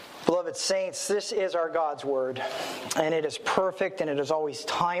Beloved saints, this is our God's word, and it is perfect and it is always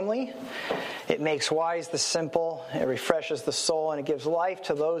timely. It makes wise the simple, it refreshes the soul, and it gives life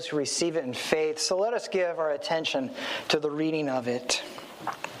to those who receive it in faith. So let us give our attention to the reading of it.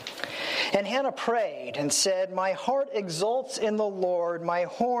 And Hannah prayed and said, "My heart exults in the Lord, my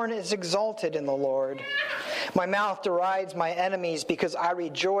horn is exalted in the Lord. My mouth derides my enemies because I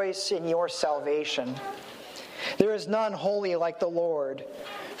rejoice in your salvation. There is none holy like the Lord,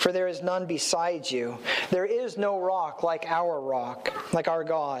 for there is none besides you. There is no rock like our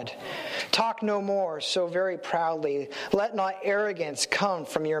God. Talk no more so very proudly. Let not arrogance come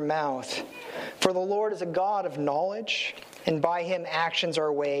from your mouth. For the Lord is a God of knowledge, and by him actions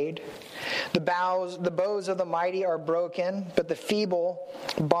are weighed. The bows of the mighty are broken, but the feeble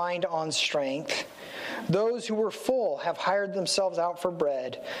bind on strength. Those who were full have hired themselves out for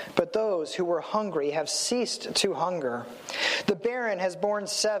bread, but those who were hungry have ceased to hunger. The barren has borne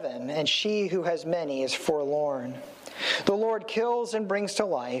 7, and she who has many is forlorn. The Lord kills and brings to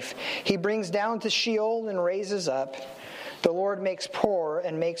life. He brings down to Sheol and raises up. The Lord makes poor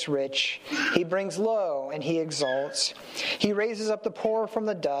and makes rich. He brings low and he exalts. He raises up the poor from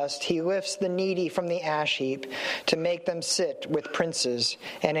the dust. He lifts the needy from the ash heap to make them sit with princes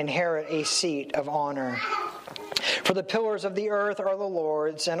and inherit a seat of honor. For the pillars of the earth are the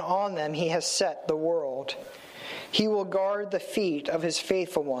Lord's, and on them he has set the world. He will guard the feet of his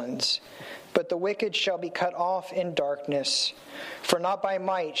faithful ones, but the wicked shall be cut off in darkness. For not by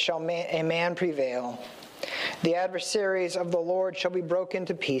might shall a man prevail. The adversaries of the Lord shall be broken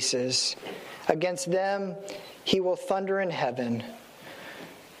to pieces. Against them he will thunder in heaven.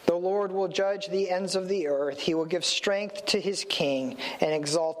 The Lord will judge the ends of the earth. He will give strength to his king and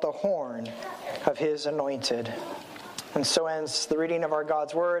exalt the horn of his anointed." And so ends the reading of our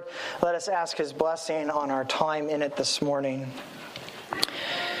God's word. Let us ask his blessing on our time in it this morning.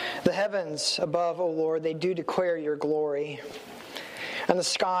 The heavens above, O Lord, they do declare your glory. And the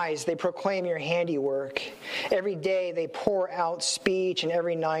skies, they proclaim your handiwork. Every day they pour out speech, and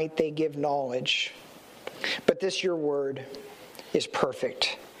every night they give knowledge. But this your word is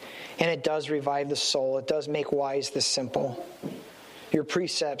perfect, and it does revive the soul. It does make wise the simple. Your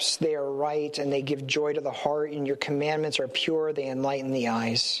precepts, they are right, and they give joy to the heart, and your commandments are pure, they enlighten the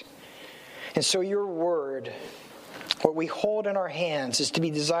eyes. And so your word, what we hold in our hands, is to be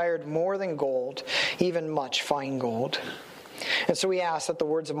desired more than gold, even much fine gold. And so we ask that the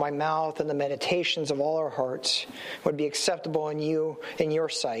words of my mouth and the meditations of all our hearts would be acceptable in your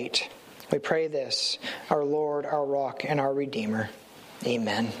sight. We pray this, our Lord, our rock, and our Redeemer.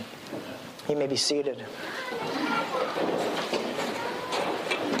 Amen. You may be seated.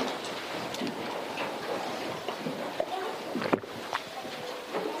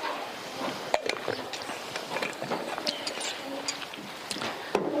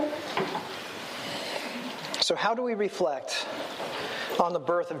 So how do we reflect on the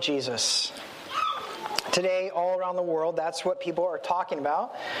birth of Jesus? Today, all around the world, that's what people are talking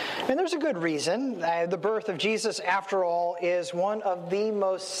about. And there's a good reason. The birth of Jesus, after all, is one of the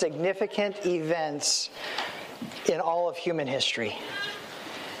most significant events in all of human history.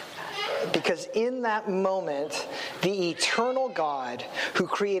 Because in that moment, the eternal God who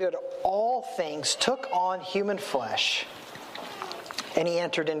created all things took on human flesh, and he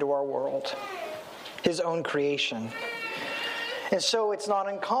entered into our world. His own creation. And so it's not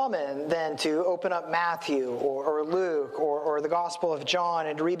uncommon then to open up Matthew or Luke or the Gospel of John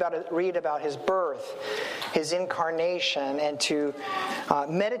and to read about his birth, his incarnation, and to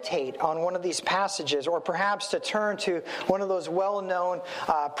meditate on one of these passages, or perhaps to turn to one of those well-known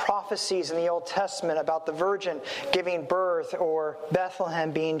prophecies in the Old Testament about the virgin giving birth, or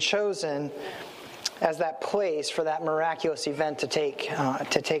Bethlehem being chosen as that place for that miraculous event to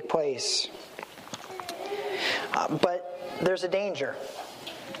take place. But there's a danger.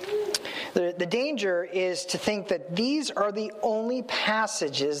 The danger is to think that these are the only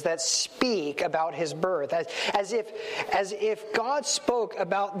passages that speak about his birth, as if God spoke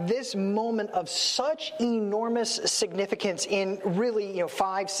about this moment of such enormous significance in really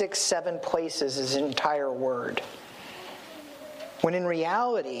 5, 6, 7 places his entire word. When in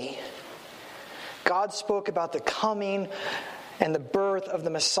reality, God spoke about the coming and the birth of the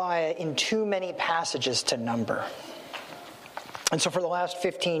Messiah in too many passages to number. And so for the last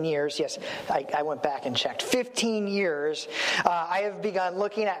 15 years, yes, I went back and checked. 15 years, I have begun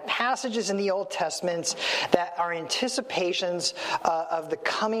looking at passages in the Old Testament that are anticipations of the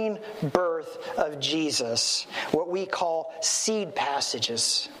coming birth of Jesus, what we call seed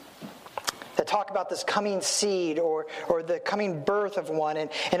passages. that talk about this coming seed or the coming birth of one. And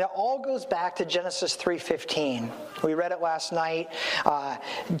it all goes back to Genesis 3:15. We read it last night,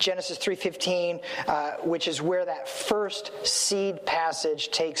 Genesis 3:15, which is where that first seed passage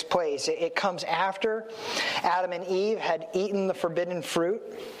takes place. It comes after Adam and Eve had eaten the forbidden fruit.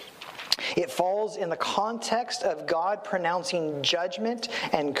 It falls in the context of God pronouncing judgment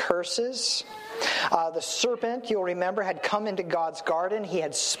and curses. The serpent, you'll remember, had come into God's garden. He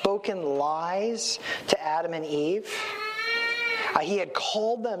had spoken lies to Adam and Eve. He had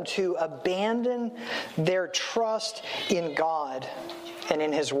called them to abandon their trust in God and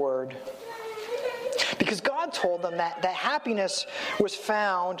in His Word. Because God told them that happiness was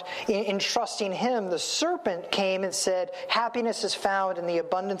found in trusting Him. The serpent came and said, happiness is found in the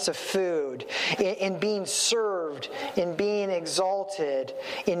abundance of food, in being served, in being exalted,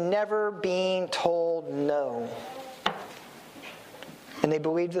 in never being told no. And they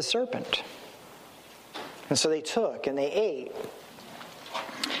believed the serpent. And so they took and they ate.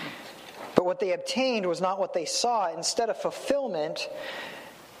 But what they obtained was not what they sought. Instead of fulfillment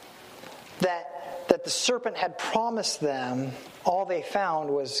that the serpent had promised them, all they found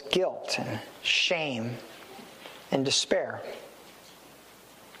was guilt and shame and despair.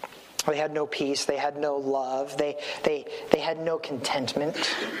 They had no peace. They had no love. They had no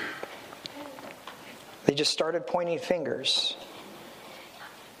contentment. They just started pointing fingers,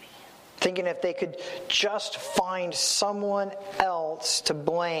 thinking if they could just find someone else to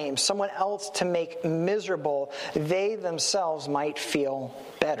blame, someone else to make miserable, they themselves might feel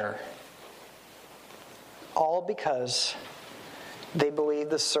better. All because they believed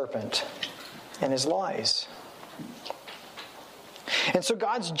the serpent and his lies. And so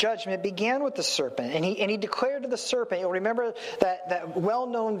God's judgment began with the serpent, and he declared to the serpent, you'll remember that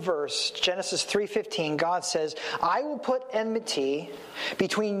well-known verse, Genesis 3:15, God says, I will put enmity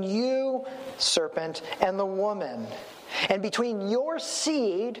between you, serpent, and the woman, and between your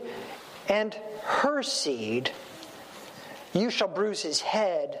seed and her seed. You shall bruise his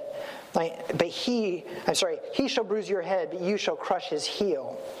head, he shall bruise your head, but you shall crush his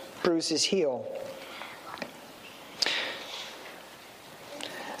heel, bruise his heel.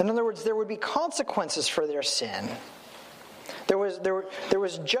 In other words, there would be consequences for their sin. There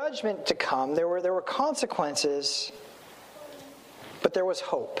was judgment to come. There were consequences, but there was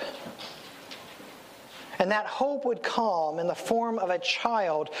hope. And that hope would come in the form of a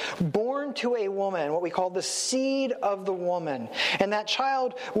child born to a woman, what we call the seed of the woman. And that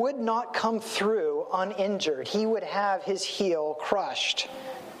child would not come through uninjured. He would have his heel crushed.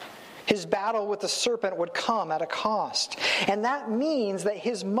 His battle with the serpent would come at a cost. And that means that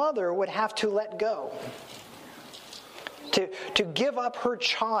his mother would have to let go. To give up her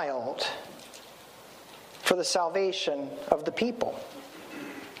child for the salvation of the people.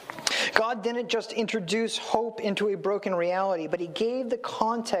 God didn't just introduce hope into a broken reality, but He gave the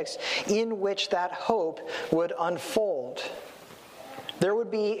context in which that hope would unfold. There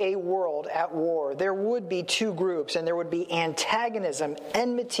would be a world at war. There would be two groups, and there would be antagonism,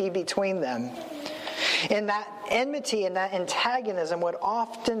 enmity between them. And that enmity and that antagonism would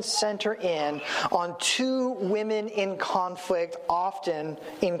often center in on two women in conflict, often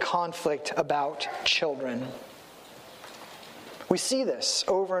in conflict about children. We see this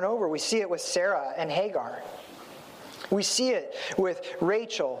over and over. We see it with Sarah and Hagar. We see it with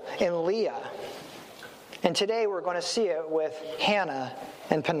Rachel and Leah. And today we're going to see it with Hannah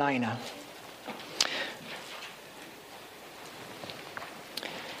and Peninnah.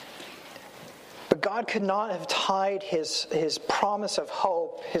 But God could not have tied his promise of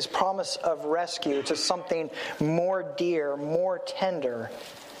hope, his promise of rescue, to something more dear, more tender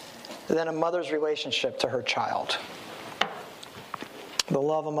than a mother's relationship to her child. The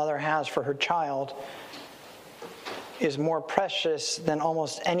love a mother has for her child is more precious than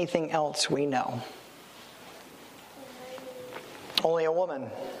almost anything else we know. Only a woman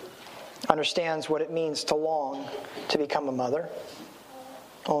understands what it means to long to become a mother.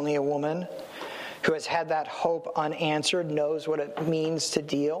 Only a woman who has had that hope unanswered knows what it means to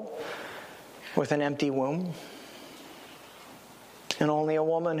deal with an empty womb. And only a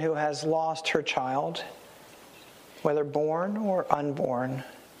woman who has lost her child, whether born or unborn,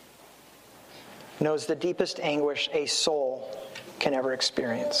 knows the deepest anguish a soul can ever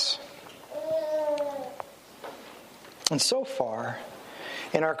experience. And so far,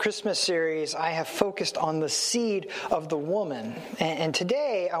 in our Christmas series, I have focused on the seed of the woman. And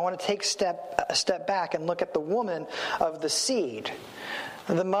today, I want to take a step back and look at the woman of the seed.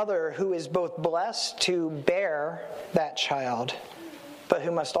 The mother who is both blessed to bear that child, but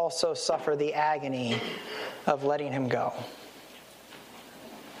who must also suffer the agony of letting him go.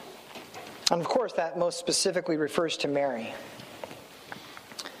 And of course, that most specifically refers to Mary.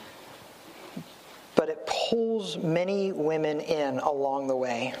 But it pulls many women in along the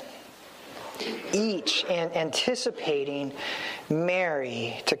way, each anticipating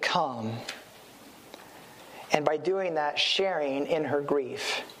Mary to come, and by doing that, sharing in her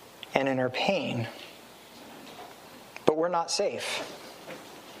grief and in her pain. But we're not safe,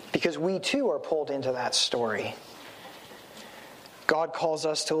 because we too are pulled into that story. God calls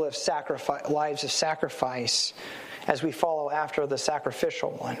us to live lives of sacrifice as we follow after the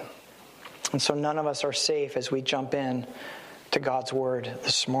sacrificial one. And so none of us are safe as we jump in to God's word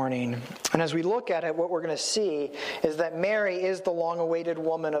this morning. And as we look at it, what we're going to see is that Mary is the long-awaited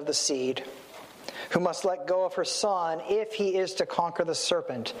woman of the seed who must let go of her son if he is to conquer the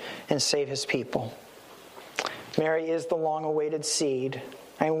serpent and save his people. Mary is the long-awaited seed,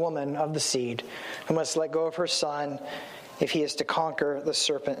 a woman of the seed, who must let go of her son if he is to conquer the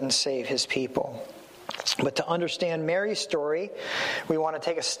serpent and save his people. But to understand Mary's story, we want to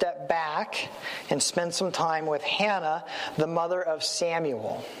take a step back and spend some time with Hannah, the mother of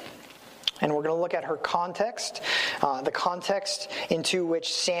Samuel. And we're going to look at her context, the context into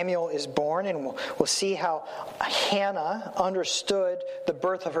which Samuel is born, and we'll see how Hannah understood the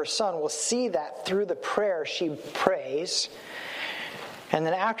birth of her son. We'll see that through the prayer she prays. And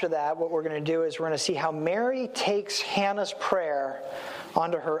then after that, what we're going to do is we're going to see how Mary takes Hannah's prayer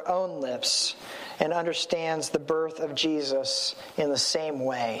onto her own lips and understands the birth of Jesus in the same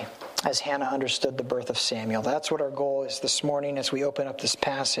way as Hannah understood the birth of Samuel. That's what our goal is this morning as we open up this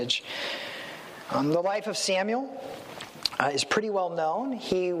passage. The life of Samuel is pretty well known.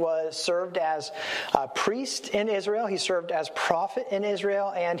 He was served as a priest in Israel. He served as prophet in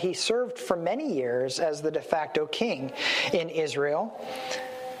Israel, and he served for many years as the de facto king in Israel.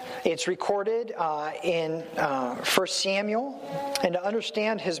 It's recorded in 1 Samuel. And to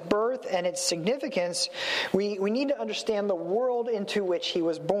understand his birth and its significance, we need to understand the world into which he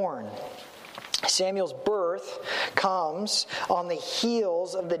was born. Samuel's birth comes on the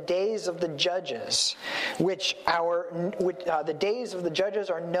heels of the days of the judges, the days of the judges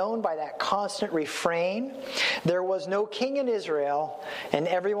are known by that constant refrain: there was no king in Israel, and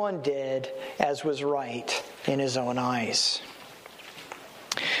everyone did as was right in his own eyes.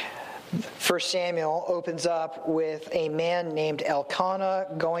 1 Samuel opens up with a man named Elkanah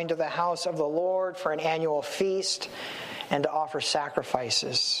going to the house of the Lord for an annual feast and to offer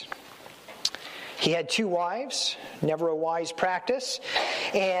sacrifices. He had 2 wives, never a wise practice,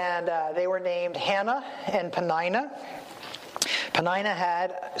 and they were named Hannah and Peninnah. Peninnah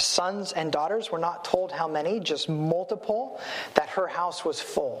had sons and daughters. We're not told how many, just multiple, that her house was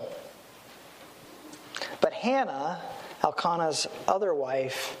full. But Hannah, Elkanah's other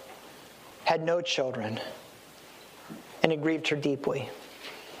wife, had no children, and it grieved her deeply.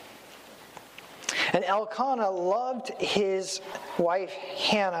 And Elkanah loved his wife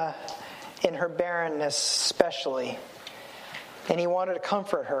Hannah in her barrenness especially, and he wanted to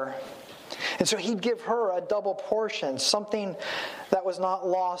comfort her. And so he'd give her a double portion, something that was not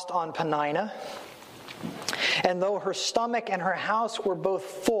lost on Peninnah. And though her stomach and her house were both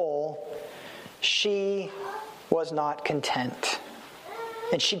full, she was not content.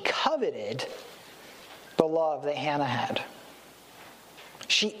 And she coveted the love that Hannah had.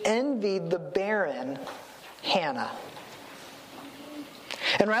 She envied the barren Hannah.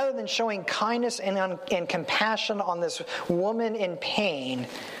 And rather than showing kindness and compassion on this woman in pain,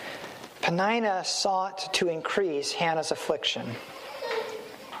 Peninnah sought to increase Hannah's affliction.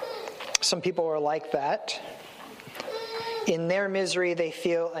 Some people are like that. In their misery, they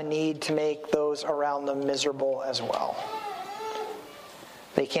feel a need to make those around them miserable as well.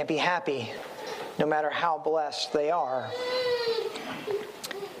 They can't be happy, no matter how blessed they are.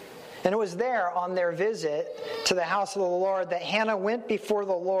 And it was there on their visit to the house of the Lord that Hannah went before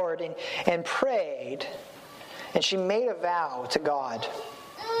the Lord and prayed, and she made a vow to God.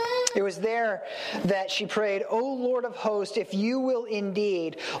 It was there that she prayed, "O Lord of hosts, if you will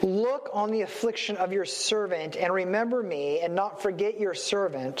indeed look on the affliction of your servant and remember me and not forget your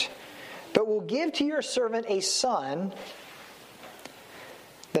servant, but will give to your servant a son,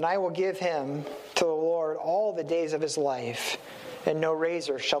 then I will give him to the Lord all the days of his life, and no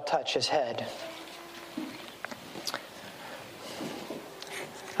razor shall touch his head."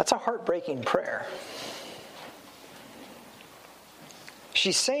 That's a heartbreaking prayer.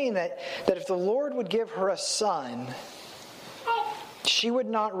 She's saying that if the Lord would give her a son, she would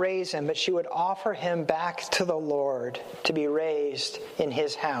not raise him, but she would offer him back to the Lord to be raised in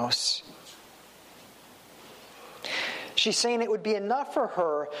his house. She's saying it would be enough for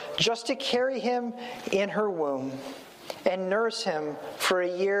her just to carry him in her womb, and nurse him for a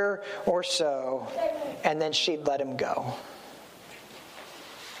year or so, and then she'd let him go.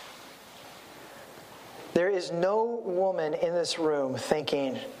 There is no woman in this room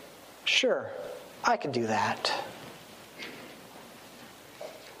thinking, sure, I could do that.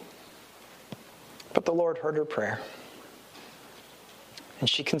 But the Lord heard her prayer, and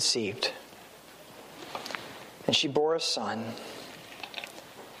she conceived, and she bore a son,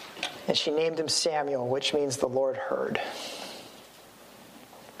 and she named him Samuel, which means the Lord heard.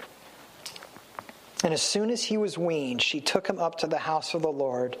 And as soon as he was weaned, she took him up to the house of the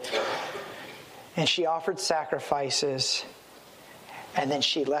Lord, and she offered sacrifices, and then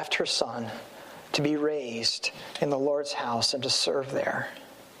she left her son to be raised in the Lord's house and to serve there.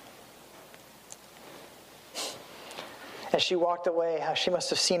 As she walked away, how she must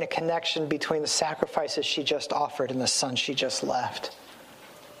have seen a connection between the sacrifices she just offered and the son she just left.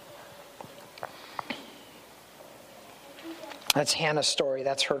 That's Hannah's story.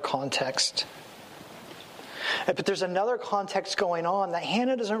 That's her context. But there's another context going on that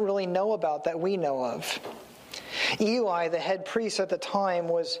Hannah doesn't really know about that we know of. Eli, the head priest at the time,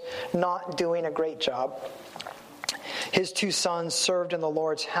 was not doing a great job. His 2 sons served in the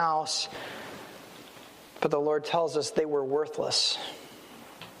Lord's house, but the Lord tells us they were worthless.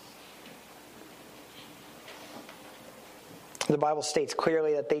 The Bible states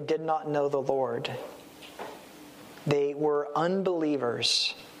clearly that they did not know the Lord. They were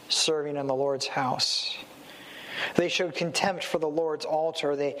unbelievers serving in the Lord's house. They showed contempt for the Lord's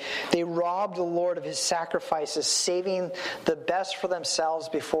altar. They robbed the Lord of his sacrifices, saving the best for themselves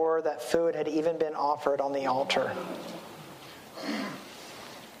before that food had even been offered on the altar.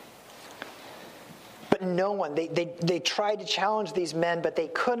 But no one, they tried to challenge these men, but they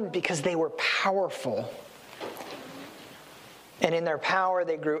couldn't because they were powerful. And in their power,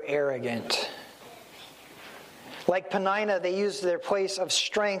 they grew arrogant. Like Peninnah, they used their place of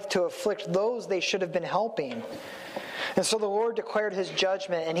strength to afflict those they should have been helping. And so the Lord declared his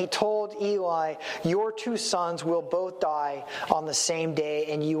judgment, and he told Eli, your 2 sons will both die on the same day,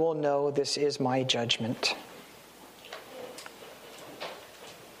 and you will know this is my judgment.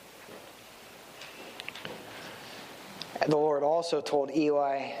 The Lord also told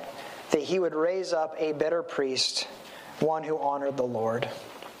Eli that he would raise up a better priest, one who honored the Lord.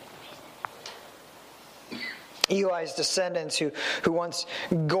 Eli's descendants who once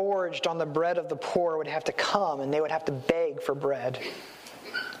gorged on the bread of the poor would have to come and they would have to beg for bread.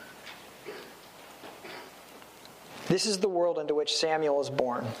 This is the world into which Samuel is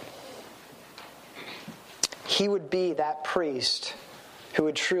born. He would be that priest who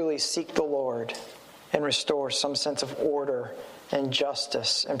would truly seek the Lord and restore some sense of order and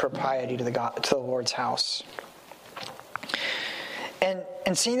justice and propriety to the Lord's house.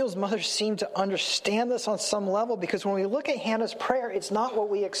 And Samuel's mother seemed to understand this on some level, because when we look at Hannah's prayer, it's not what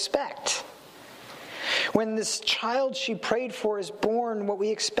we expect. When this child she prayed for is born, what we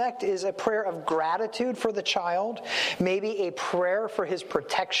expect is a prayer of gratitude for the child, maybe a prayer for his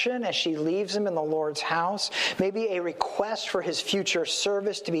protection as she leaves him in the Lord's house, maybe a request for his future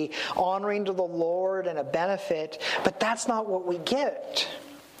service to be honoring to the Lord and a benefit, but that's not what we get.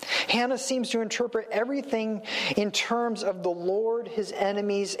 Hannah seems to interpret everything in terms of the Lord, his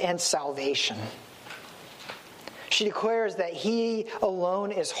enemies, and salvation. She declares that he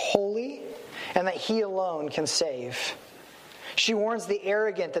alone is holy and that he alone can save. She warns the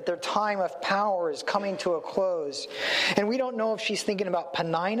arrogant that their time of power is coming to a close. And we don't know if she's thinking about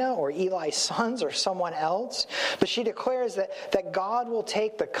Peninnah or Eli's sons or someone else, but she declares that God will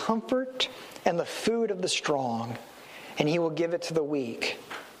take the comfort and the food of the strong, and he will give it to the weak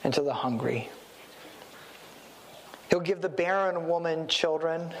and to the hungry. He'll give the barren woman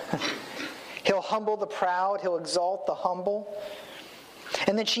children. He'll humble the proud. He'll exalt the humble.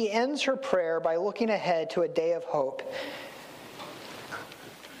 And then she ends her prayer by looking ahead to a day of hope,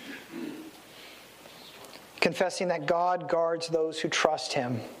 confessing that God guards those who trust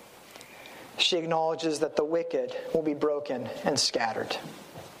him. She acknowledges that the wicked will be broken and scattered.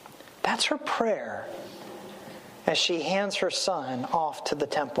 That's her prayer as she hands her son off to the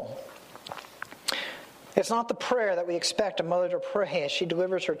temple. It's not the prayer that we expect a mother to pray as she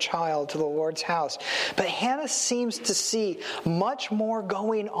delivers her child to the Lord's house. But Hannah seems to see much more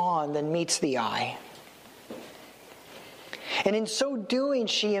going on than meets the eye. And in so doing,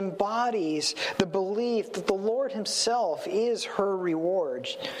 she embodies the belief that the Lord himself is her reward.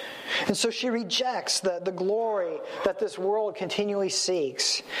 And so she rejects the glory that this world continually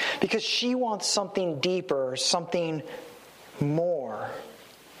seeks, because she wants something deeper, something more.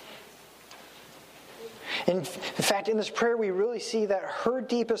 In fact, in this prayer, we really see that her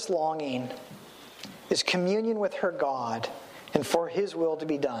deepest longing is communion with her God and for his will to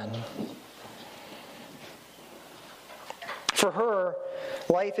be done. For her,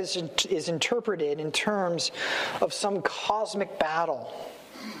 life is interpreted in terms of some cosmic battle.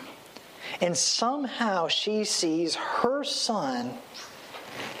 And somehow she sees her son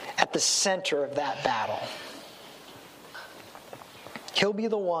at the center of that battle. He'll be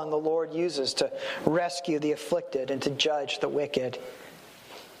the one the Lord uses to rescue the afflicted and to judge the wicked.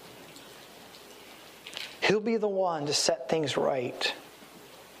 He'll be the one to set things right.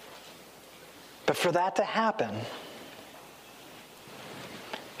 But for that to happen,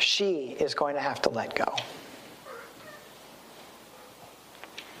 she is going to have to let go.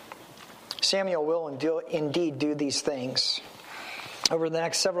 Samuel will indeed do these things. Over the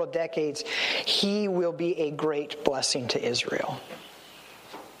next several decades, he will be a great blessing to Israel.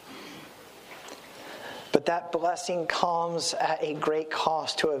 But that blessing comes at a great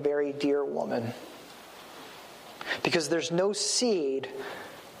cost to a very dear woman. Because there's no seed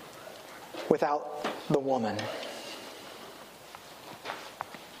without the woman.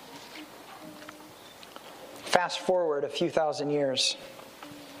 Fast forward a few thousand years,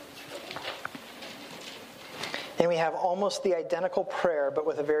 and we have almost the identical prayer, but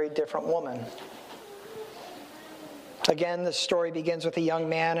with a very different woman. Again, the story begins with a young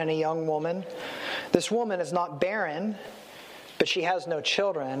man and a young woman. This woman is not barren, but she has no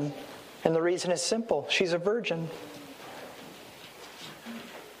children, and the reason is simple. She's a virgin.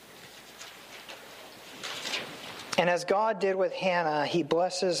 And as God did with Hannah, he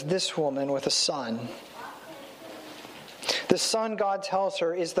blesses this woman with a son. The son, God tells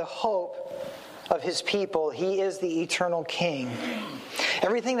her, is the hope of his people. He is the eternal king.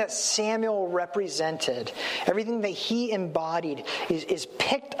 Everything that Samuel represented, everything that he embodied is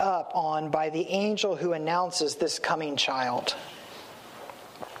picked up on by the angel who announces this coming child.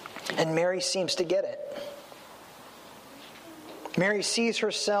 And Mary seems to get it. Mary sees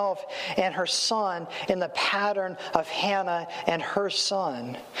herself and her son in the pattern of Hannah and her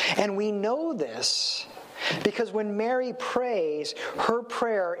son. And we know this because when Mary prays, her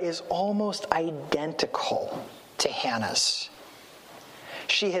prayer is almost identical to Hannah's.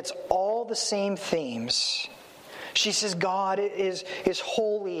 She hits all the same themes. She says God is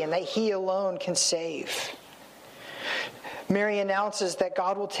holy and that he alone can save. Mary announces that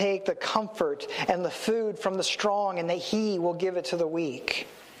God will take the comfort and the food from the strong and that he will give it to the weak.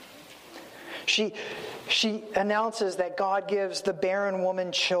 She announces that God gives the barren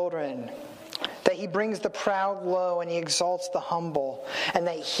woman children, that he brings the proud low and he exalts the humble, and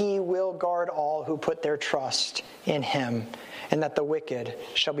that he will guard all who put their trust in him, and that the wicked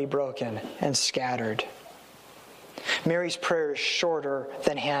shall be broken and scattered. Mary's prayer is shorter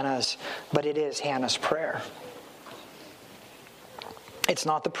than Hannah's, but it is Hannah's prayer. It's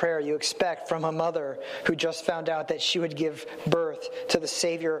not the prayer you expect from a mother who just found out that she would give birth to the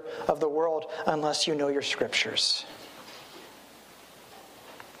Savior of the world unless you know your scriptures.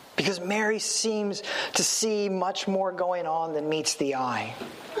 Because Mary seems to see much more going on than meets the eye.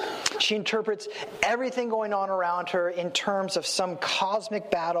 She interprets everything going on around her in terms of some cosmic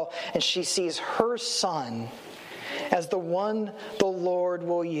battle, and she sees her son as the one the Lord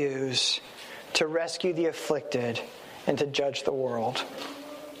will use to rescue the afflicted and to judge the world.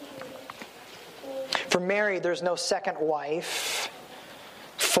 For Mary, there's no second wife,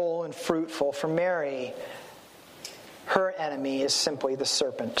 full and fruitful. For Mary, her enemy is simply the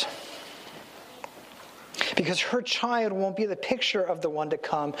serpent. Because her child won't be the picture of the one to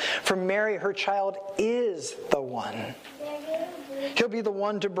come. For Mary, her child is the one. He'll be the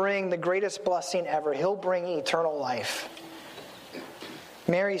one to bring the greatest blessing ever. He'll bring eternal life.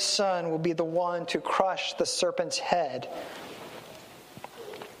 Mary's son will be the one to crush the serpent's head.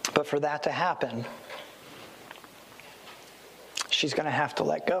 But for that to happen, she's going to have to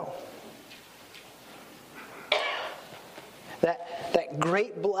let go. That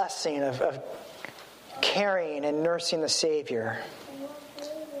great blessing of carrying and nursing the Savior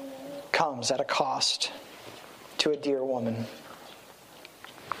comes at a cost to a dear woman.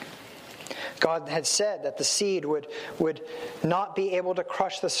 God had said that the seed would not be able to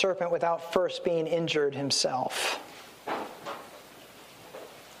crush the serpent without first being injured himself.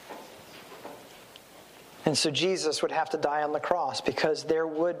 And so Jesus would have to die on the cross because there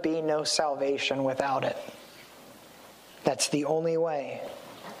would be no salvation without it. That's the only way.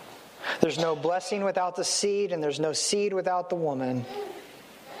 There's no blessing without the seed, and there's no seed without the woman.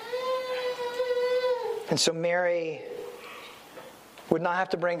 And so Mary would not have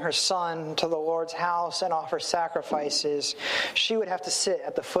to bring her son to the Lord's house and offer sacrifices. She would have to sit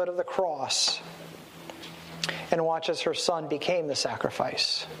at the foot of the cross and watch as her son became the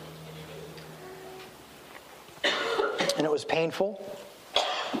sacrifice. And it was painful,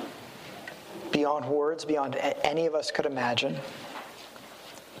 beyond words, beyond any of us could imagine.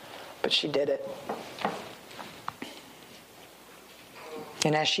 But she did it.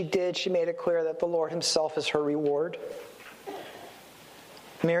 And as she did, she made it clear that the Lord himself is her reward.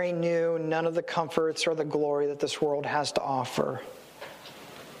 Mary knew none of the comforts or the glory that this world has to offer.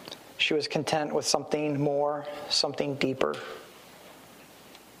 She was content with something more, something deeper.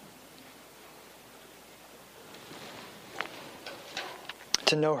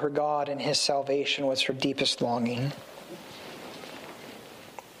 To know her God and his salvation was her deepest longing.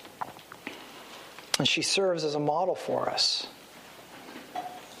 And she serves as a model for us.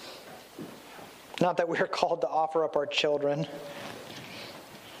 Not that we are called to offer up our children,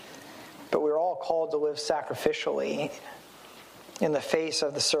 but we're all called to live sacrificially in the face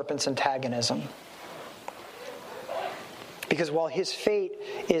of the serpent's antagonism. Because while his fate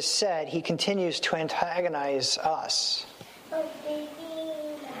is set, he continues to antagonize us.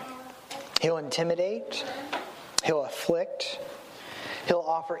 He'll intimidate, he'll afflict, he'll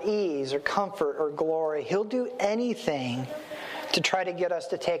offer ease or comfort or glory. He'll do anything to try to get us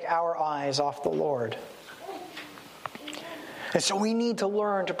to take our eyes off the Lord. And so we need to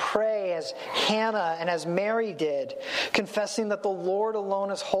learn to pray as Hannah and as Mary did, confessing that the Lord alone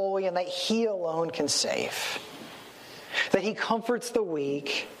is holy and that he alone can save. That he comforts the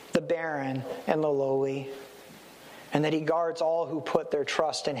weak, the barren, and the lowly. And that he guards all who put their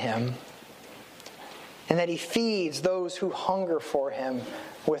trust in him. And that he feeds those who hunger for him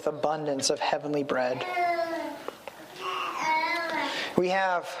with abundance of heavenly bread. We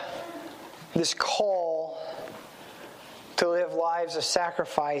have this call to live lives of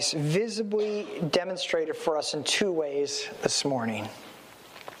sacrifice visibly demonstrated for us in two ways this morning.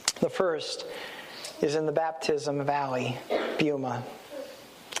 The first is in the baptism of Allie Buma.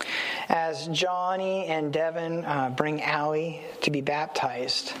 As Johnny and Devin bring Allie to be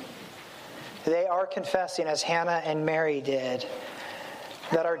baptized, they are confessing, as Hannah and Mary did,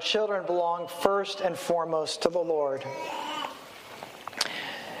 that our children belong first and foremost to the Lord.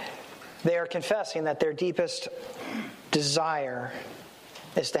 They are confessing that their deepest desire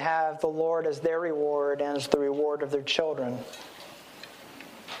is to have the Lord as their reward and as the reward of their children.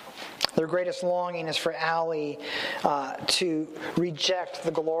 Their greatest longing is for Allie to reject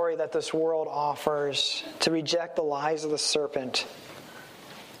the glory that this world offers, to reject the lies of the serpent,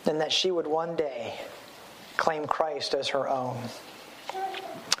 and that she would one day claim Christ as her own.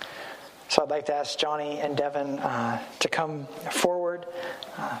 So I'd like to ask Johnny and Devin to come forward.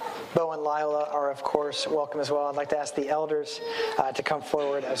 Bo and Lila are, of course, welcome as well. I'd like to ask the elders to come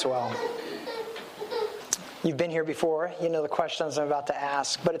forward as well. You've been here before. You know the questions I'm about to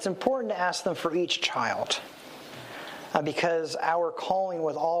ask. But it's important to ask them for each child because our calling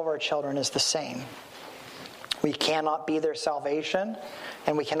with all of our children is the same. We cannot be their salvation,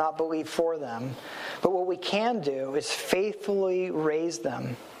 and we cannot believe for them. But what we can do is faithfully raise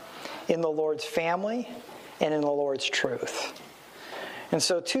them in the Lord's family and in the Lord's truth. And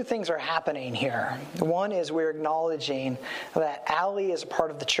so two things are happening here. One is we're acknowledging that Allie is a part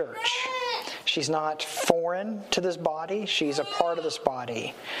of the church. She's not foreign to this body. She's a part of this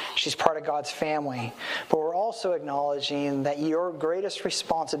body. She's part of God's family. But we're also acknowledging that your greatest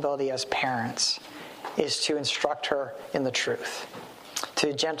responsibility as parents is to instruct her in the truth.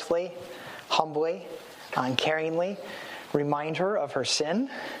 To gently, humbly, uncaringly remind her of her sin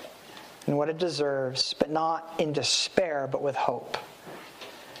and what it deserves, but not in despair, but with hope.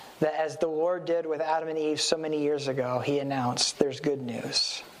 That as the Lord did with Adam and Eve so many years ago, he announced, there's good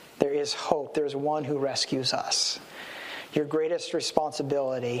news. There is hope. There's one who rescues us. Your greatest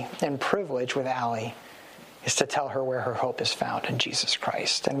responsibility and privilege with Allie is to tell her where her hope is found in Jesus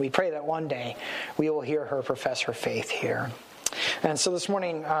Christ. And we pray that one day we will hear her profess her faith here. And so this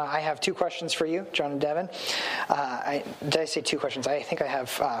morning, I have two questions for you, John and Devin. Did I say two questions? I think I have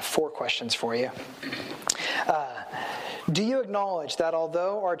 4 questions for you. Do you acknowledge that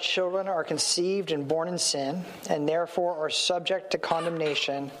although our children are conceived and born in sin, and therefore are subject to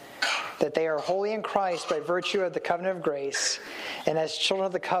condemnation, that they are holy in Christ by virtue of the covenant of grace, and as children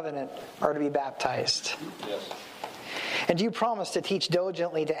of the covenant are to be baptized? Yes. And do you promise to teach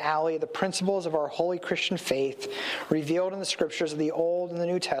diligently to Allie the principles of our holy Christian faith revealed in the scriptures of the Old and the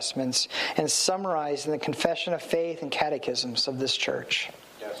New Testaments and summarized in the Confession of Faith and catechisms of this church?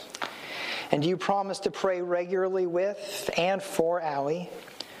 Yes. And do you promise to pray regularly with and for Allie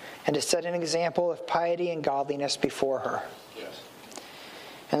and to set an example of piety and godliness before her? Yes.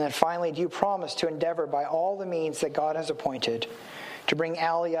 And then finally, do you promise to endeavor by all the means that God has appointed to bring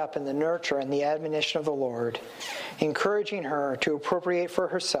Allie up in the nurture and the admonition of the Lord, encouraging her to appropriate for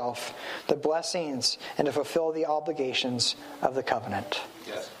herself the blessings and to fulfill the obligations of the covenant.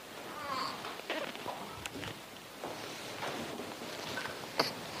 Yes.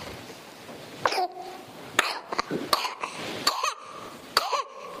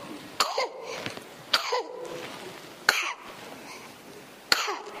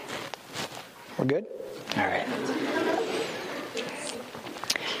 We're good? All right.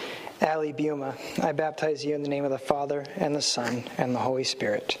 Allie Buma, I baptize you in the name of the Father, and the Son, and the Holy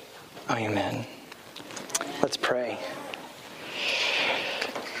Spirit. Amen. Let's pray.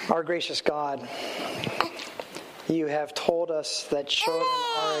 Our gracious God, you have told us that children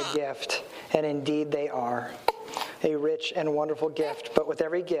are a gift, and indeed they are. A rich and wonderful gift, but with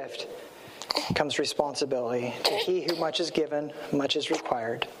every gift comes responsibility. To he who much is given, much is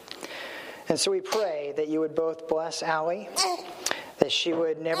required. And so we pray that you would both bless Allie, that she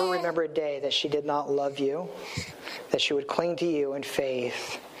would never remember a day that she did not love you, that she would cling to you in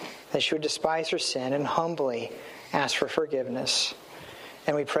faith, that she would despise her sin and humbly ask for forgiveness.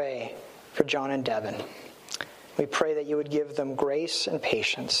 And we pray for John and Devin. We pray that you would give them grace and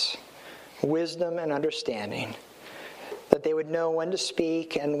patience, wisdom and understanding, that they would know when to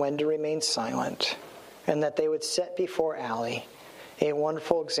speak and when to remain silent, and that they would set before Allie a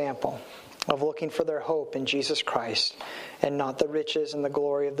wonderful example of looking for their hope in Jesus Christ and not the riches and the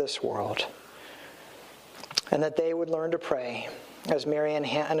glory of this world. And that they would learn to pray as Mary and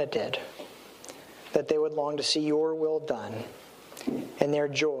Hannah did, that they would long to see your will done, and their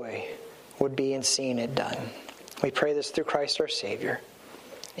joy would be in seeing it done. We pray this through Christ our Savior.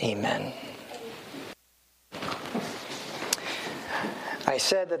 Amen. I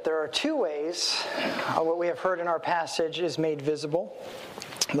said that there are two ways what we have heard in our passage is made visible.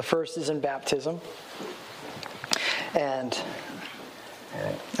 The first is in baptism. And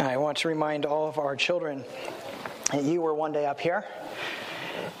I want to remind all of our children that you were one day up here,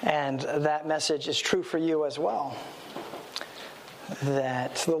 and that message is true for you as well.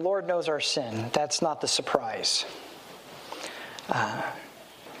 That the Lord knows our sin. That's not the surprise.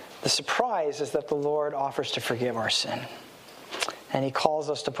 The surprise is that the Lord offers to forgive our sin. And he calls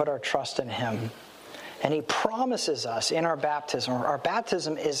us to put our trust in him. And he promises us in our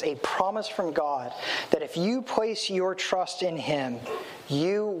baptism is a promise from God that if you place your trust in him,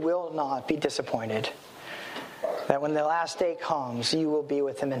 you will not be disappointed. That when the last day comes, you will be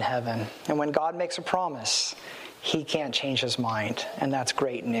with him in heaven. And when God makes a promise, he can't change his mind. And that's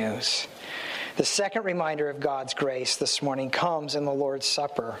great news. The second reminder of God's grace this morning comes in the Lord's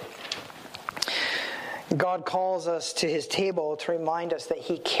Supper. God calls us to his table to remind us that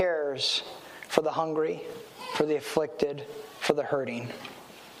he cares for the hungry, for the afflicted, for the hurting.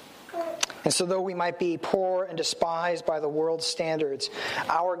 And so though we might be poor and despised by the world's standards,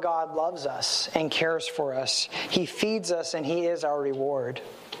 our God loves us and cares for us. He feeds us and he is our reward.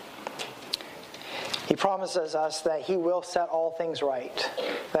 He promises us that he will set all things right.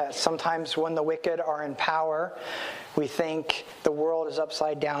 That sometimes when the wicked are in power, we think the world is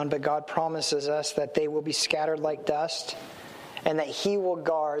upside down, but God promises us that they will be scattered like dust, and that he will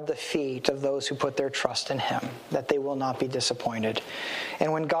guard the feet of those who put their trust in him, that they will not be disappointed.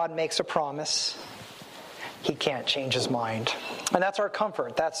 And when God makes a promise, he can't change his mind. And that's our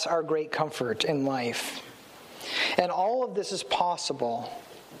comfort. That's our great comfort in life. And all of this is possible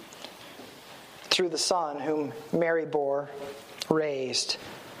through the Son whom Mary bore, raised,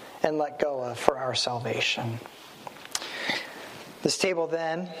 and let go of for our salvation. This table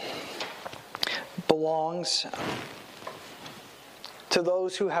then belongs to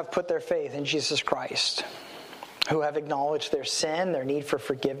those who have put their faith in Jesus Christ, who have acknowledged their sin, their need for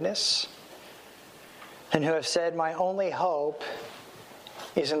forgiveness, and who have said, my only hope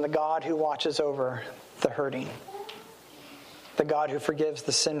is in the God who watches over the hurting, the God who forgives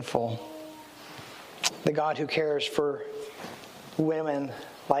the sinful, the God who cares for women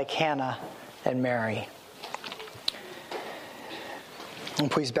like Hannah and Mary. And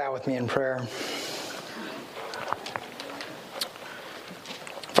please bow with me in prayer.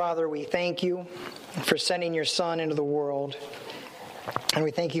 Father, we thank you for sending your Son into the world. And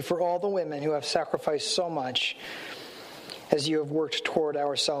we thank you for all the women who have sacrificed so much as you have worked toward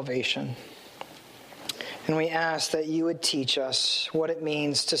our salvation. And we ask that you would teach us what it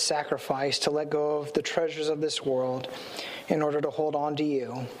means to sacrifice, to let go of the treasures of this world in order to hold on to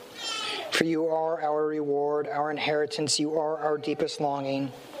you. For you are our reward, our inheritance. You are our deepest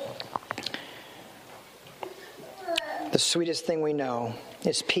longing. The sweetest thing we know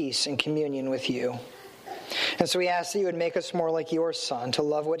is peace and communion with you. And so we ask that you would make us more like your Son, to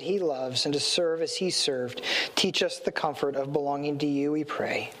love what he loves and to serve as he served. Teach us the comfort of belonging to you, we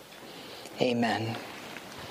pray. Amen.